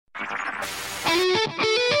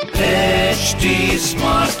HT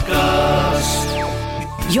Smartcast.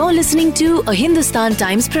 You're listening to a Hindustan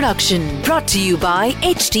Times production brought to you by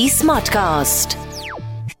HT Smartcast.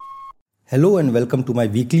 Hello and welcome to my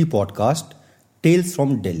weekly podcast, Tales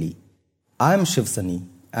from Delhi. I am Shiv Sani,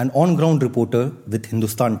 an on-ground reporter with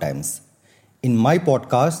Hindustan Times. In my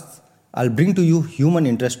podcasts, I'll bring to you human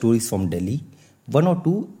interest stories from Delhi, one or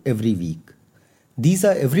two every week. These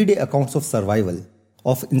are everyday accounts of survival,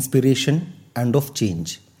 of inspiration and of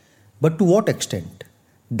change. But to what extent?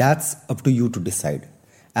 That's up to you to decide.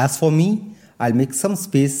 As for me, I'll make some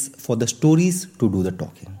space for the stories to do the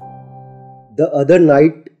talking. The other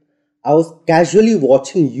night, I was casually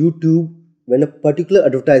watching YouTube when a particular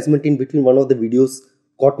advertisement in between one of the videos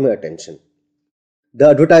caught my attention. The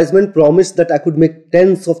advertisement promised that I could make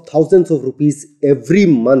tens of thousands of rupees every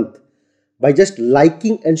month by just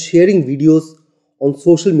liking and sharing videos on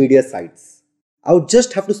social media sites. I would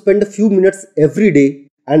just have to spend a few minutes every day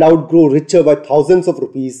and I would grow richer by thousands of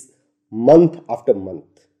rupees month after month.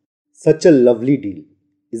 Such a lovely deal,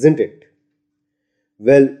 isn't it?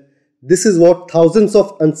 Well, this is what thousands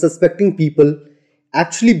of unsuspecting people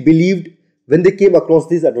actually believed when they came across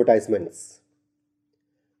these advertisements.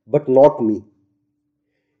 But not me.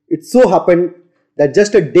 It so happened that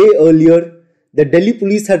just a day earlier, the Delhi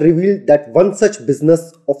police had revealed that one such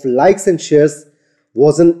business of likes and shares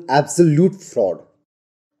was an absolute fraud.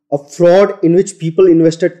 A fraud in which people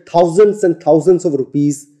invested thousands and thousands of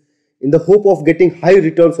rupees in the hope of getting high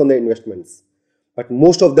returns on their investments. But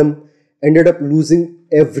most of them ended up losing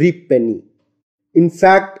every penny. In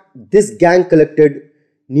fact, this gang collected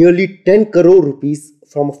nearly 10 crore rupees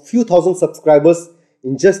from a few thousand subscribers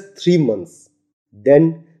in just 3 months.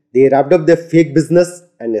 Then they wrapped up their fake business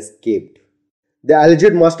and escaped. The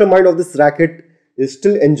alleged mastermind of this racket is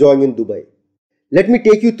still enjoying in Dubai. Let me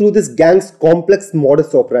take you through this gang's complex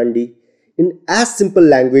modus operandi in as simple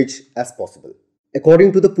language as possible.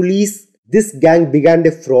 According to the police, this gang began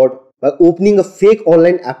their fraud by opening a fake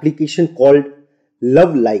online application called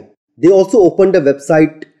Love Like. They also opened a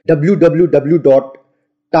website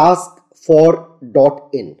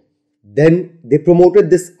www.taskfor.in. Then they promoted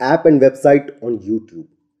this app and website on YouTube.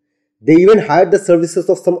 They even hired the services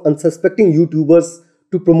of some unsuspecting YouTubers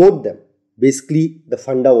to promote them. Basically, the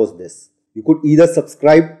funda was this. You could either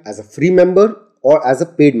subscribe as a free member or as a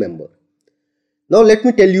paid member. Now let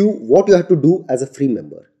me tell you what you have to do as a free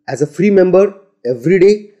member. As a free member, every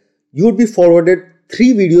day, you would be forwarded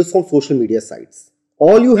 3 videos from social media sites.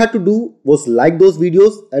 All you had to do was like those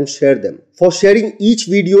videos and share them. For sharing each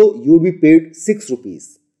video, you would be paid 6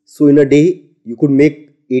 rupees. So in a day, you could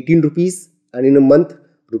make 18 rupees and in a month,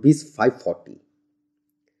 rupees 540.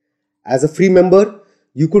 As a free member,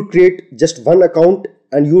 you could create just one account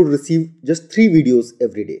and you would receive just 3 videos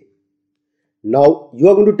every day. Now, you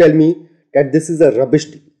are going to tell me that this is a rubbish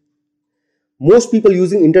deal. Most people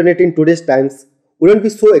using internet in today's times wouldn't be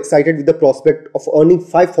so excited with the prospect of earning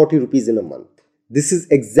 540 rupees in a month. This is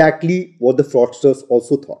exactly what the fraudsters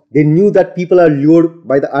also thought. They knew that people are lured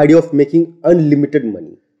by the idea of making unlimited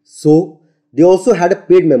money. So, they also had a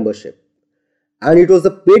paid membership. And it was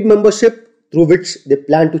the paid membership through which they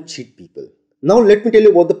planned to cheat people. Now let me tell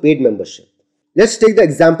you about the paid membership. Let's take the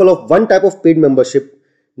example of one type of paid membership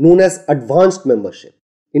known as advanced membership.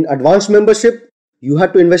 In advanced membership, you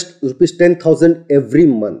had to invest rupees 10,000 every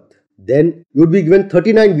month. Then you would be given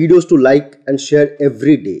 39 videos to like and share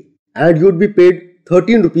every day. And you would be paid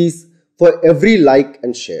 13 rupees for every like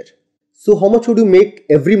and share. So how much would you make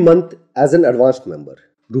every month as an advanced member?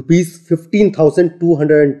 Rupees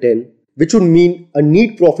 15,210, which would mean a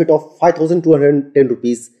neat profit of 5,210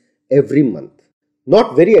 rupees every month.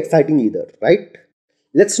 Not very exciting either, right?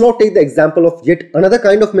 Let's now take the example of yet another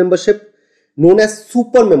kind of membership known as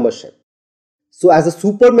super membership. So as a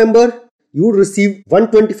super member, you would receive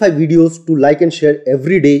 125 videos to like and share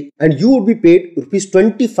every day and you would be paid rupees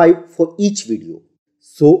 25 for each video.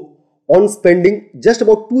 So on spending just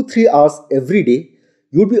about 2-3 hours every day,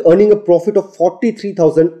 you would be earning a profit of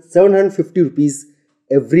 43,750 rupees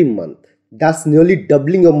every month. That's nearly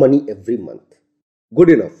doubling your money every month. Good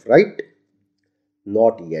enough, right?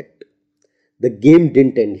 Not yet. The game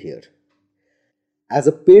didn't end here. As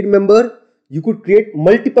a paid member, you could create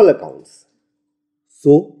multiple accounts.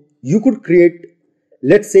 So, you could create,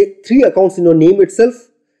 let's say, 3 accounts in your name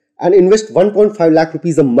itself and invest 1.5 lakh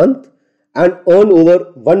rupees a month and earn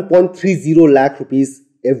over 1.30 lakh rupees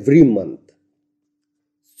every month.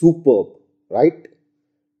 Superb, right?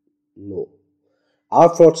 No.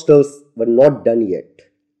 Our fraudsters were not done yet.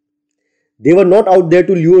 They were not out there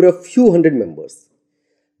to lure a few hundred members.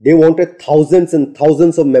 They wanted thousands and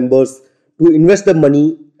thousands of members to invest the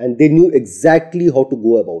money and they knew exactly how to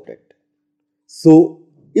go about it. So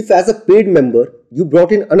If as a paid member, you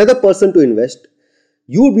brought in another person to invest,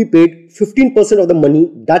 you would be paid 15% of the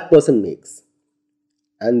money that person makes.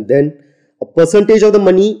 And then a percentage of the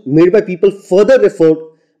money made by people further referred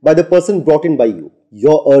by the person brought in by you.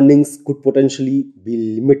 Your earnings could potentially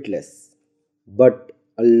be limitless. But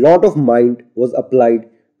a lot of mind was applied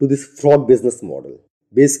to this fraud business model.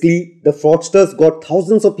 Basically, the fraudsters got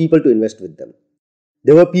thousands of people to invest with them.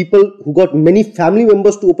 There were people who got many family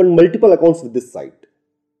members to open multiple accounts with this site.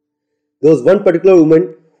 There was one particular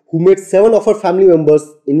woman who made 7 of her family members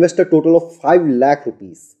invest a total of 5 lakh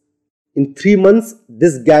rupees. In 3 months,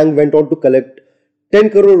 this gang went on to collect 10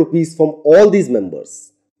 crore rupees from all these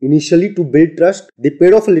members. Initially, to build trust, they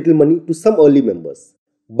paid off a little money to some early members.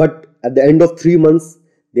 But at the end of 3 months,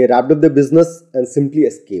 they wrapped up their business and simply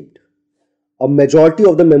escaped. A majority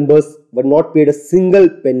of the members were not paid a single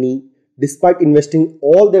penny despite investing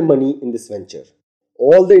all their money in this venture.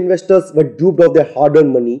 All the investors were duped of their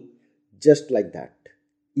hard-earned money just like that.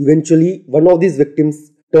 Eventually, one of these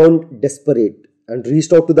victims turned desperate and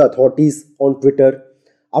reached out to the authorities on Twitter,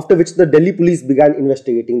 after which the Delhi police began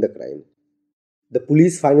investigating the crime. The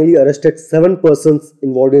police finally arrested 7 persons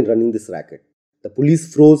involved in running this racket. The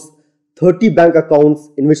police froze 30 bank accounts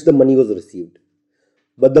in which the money was received.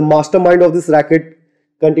 But the mastermind of this racket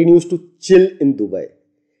continues to chill in Dubai.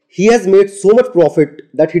 He has made so much profit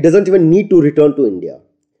that he doesn't even need to return to India.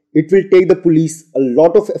 It will take the police a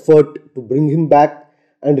lot of effort to bring him back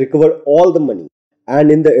and recover all the money.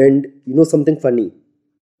 And in the end, something funny?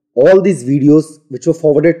 All these videos which were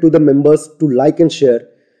forwarded to the members to like and share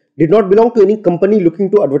did not belong to any company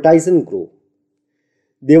looking to advertise and grow.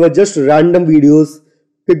 They were just random videos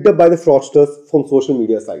picked up by the fraudsters from social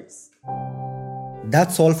media sites.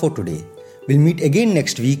 That's all for today. We'll meet again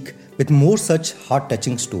next week with more such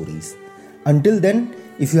heart-touching stories. Until then,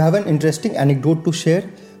 if you have an interesting anecdote to share,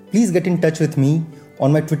 please get in touch with me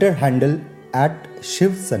on my Twitter handle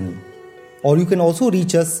 @ShivSunny. Or you can also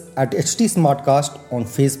reach us at HT Smartcast on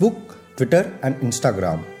Facebook, Twitter and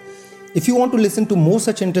Instagram. If you want to listen to more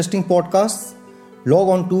such interesting podcasts, log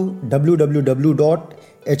on to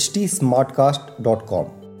www.htsmartcast.com.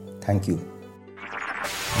 Thank you.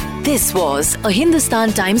 This was a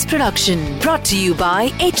Hindustan Times production brought to you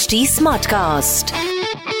by HT Smartcast.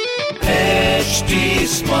 HT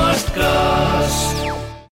Smartcast.